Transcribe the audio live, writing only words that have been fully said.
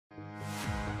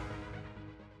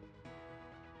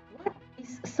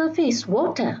Surface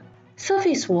water.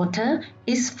 Surface water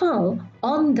is found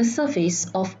on the surface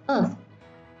of Earth.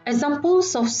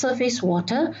 Examples of surface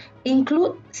water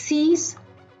include seas,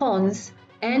 ponds,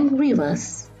 and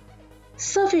rivers.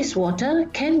 Surface water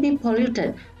can be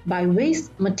polluted by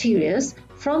waste materials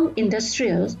from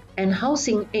industrial and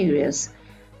housing areas.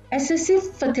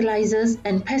 Excessive fertilizers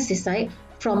and pesticides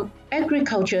from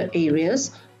agriculture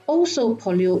areas also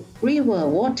pollute river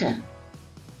water.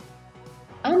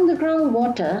 Underground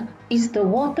water is the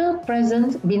water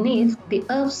present beneath the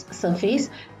Earth's surface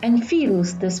and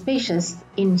fills the spaces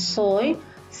in soil,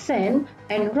 sand,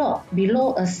 and rock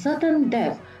below a certain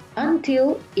depth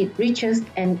until it reaches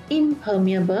an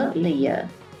impermeable layer.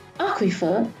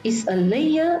 Aquifer is a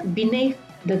layer beneath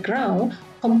the ground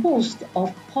composed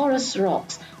of porous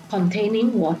rocks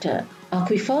containing water.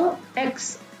 Aquifer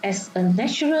acts as a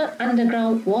natural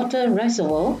underground water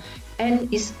reservoir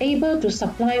and is able to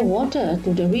supply water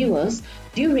to the rivers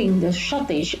during the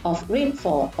shortage of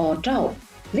rainfall or drought.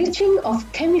 Leaching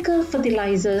of chemical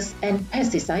fertilizers and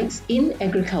pesticides in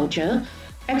agriculture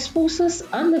exposes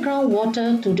underground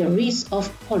water to the risk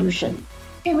of pollution.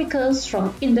 Chemicals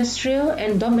from industrial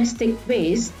and domestic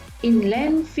waste in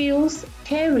landfills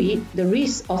carry the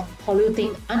risk of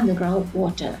polluting underground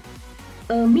water.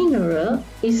 A mineral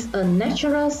is a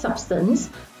natural substance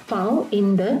found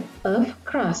in the Earth's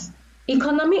crust.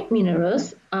 Economic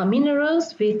minerals are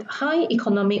minerals with high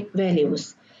economic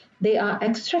values. They are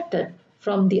extracted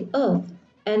from the earth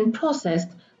and processed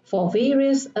for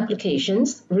various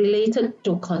applications related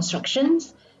to construction,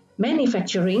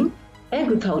 manufacturing,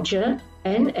 agriculture,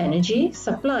 and energy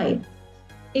supply.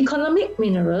 Economic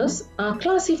minerals are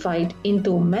classified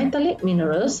into metallic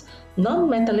minerals,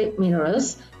 non-metallic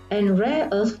minerals, and rare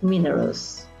earth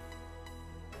minerals.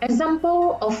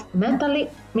 Examples of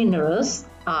metallic minerals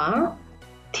are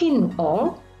tin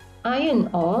ore, iron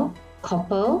ore,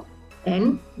 copper,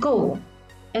 and gold.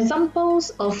 Examples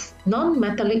of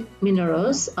non-metallic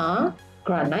minerals are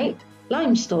granite,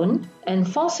 limestone, and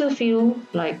fossil fuel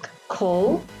like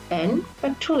coal and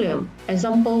petroleum.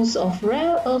 Examples of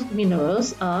rare earth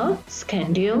minerals are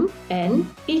scandium and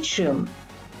yttrium.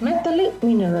 Metallic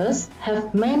minerals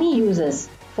have many uses.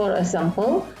 For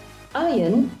example,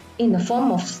 iron in the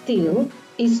form of steel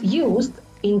is used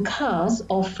in cars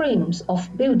or frames of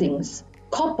buildings.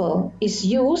 Copper is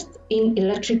used in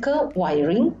electrical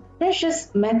wiring.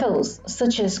 Precious metals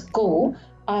such as gold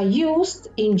are used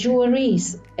in jewelry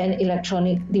and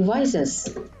electronic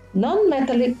devices.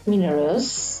 Non-metallic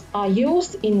minerals are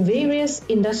used in various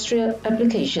industrial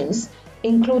applications,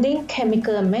 including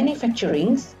chemical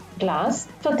manufacturing, glass,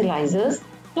 fertilizers,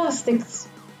 plastics,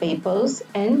 papers,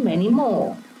 and many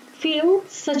more.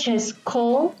 Fuels such as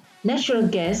coal, natural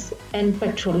gas, and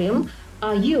petroleum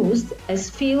are used as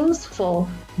fuels for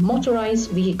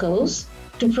motorized vehicles,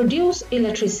 to produce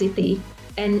electricity,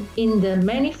 and in the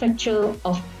manufacture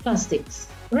of plastics.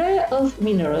 Rare earth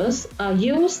minerals are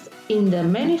used in the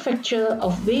manufacture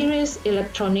of various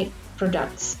electronic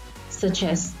products such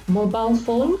as mobile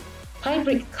phone,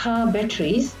 hybrid car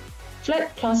batteries,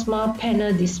 flat plasma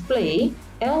panel display,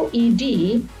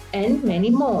 LED, and many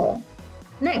more.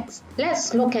 Next,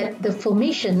 let's look at the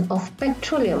formation of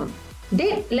petroleum.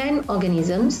 Dead land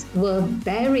organisms were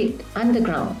buried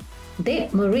underground.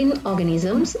 Dead marine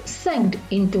organisms sank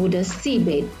into the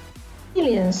seabed.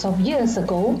 Millions of years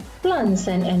ago, plants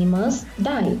and animals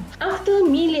died. After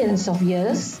millions of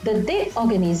years, the dead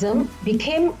organism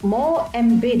became more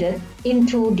embedded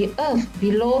into the earth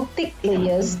below thick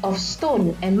layers of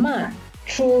stone and mud.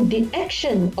 Through the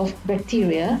action of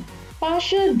bacteria,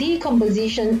 partial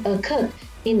decomposition occurred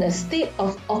in a state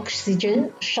of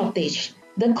oxygen shortage.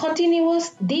 The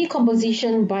continuous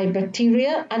decomposition by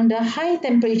bacteria under high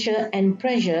temperature and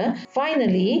pressure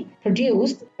finally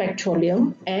produced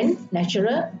petroleum and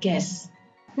natural gas.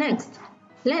 Next,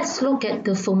 let's look at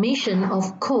the formation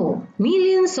of coal.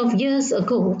 Millions of years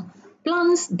ago,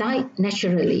 plants died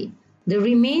naturally. The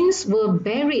remains were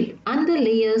buried under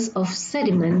layers of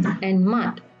sediment and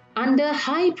mud. Under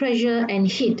high pressure and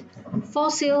heat,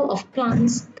 fossils of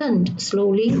plants turned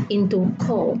slowly into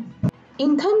coal.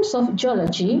 In terms of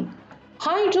geology,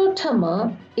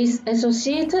 hydrothermal is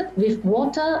associated with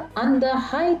water under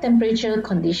high temperature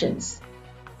conditions.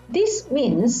 This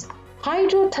means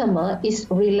hydrothermal is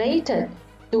related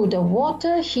to the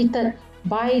water heated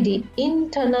by the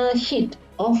internal heat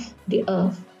of the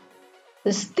earth.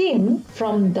 The steam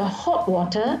from the hot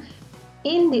water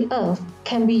in the earth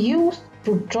can be used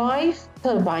to drive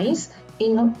turbines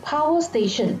in a power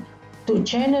station to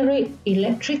generate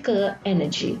electrical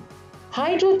energy.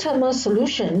 Hydrothermal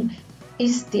solution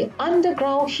is the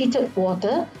underground heated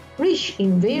water rich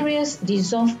in various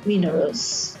dissolved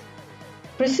minerals.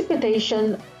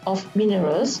 Precipitation of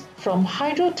minerals from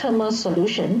hydrothermal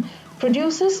solution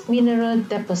produces mineral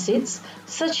deposits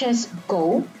such as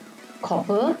gold,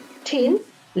 copper, tin,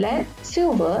 lead,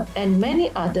 silver, and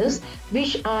many others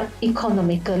which are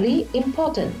economically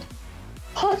important.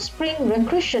 Hot spring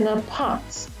recreational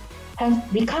parks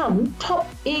have become top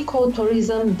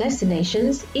ecotourism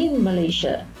destinations in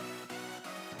Malaysia.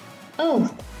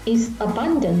 Earth is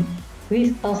abundant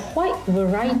with a wide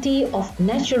variety of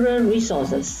natural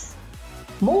resources.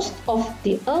 Most of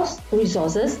the Earth's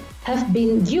resources have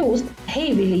been used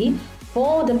heavily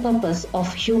for the purpose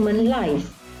of human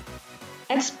life.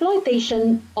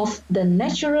 Exploitation of the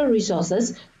natural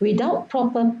resources without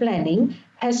proper planning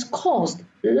has caused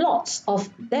lots of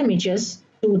damages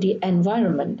to the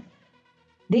environment.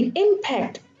 The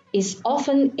impact is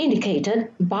often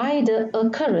indicated by the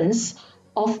occurrence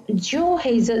of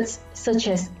geohazards such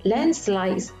as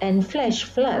landslides and flash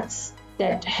floods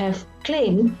that have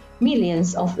claimed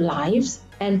millions of lives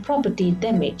and property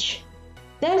damage.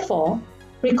 Therefore,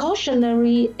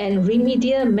 precautionary and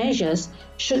remedial measures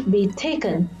should be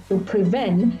taken to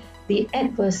prevent the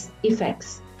adverse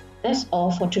effects. That's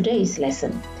all for today's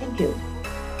lesson. Thank you.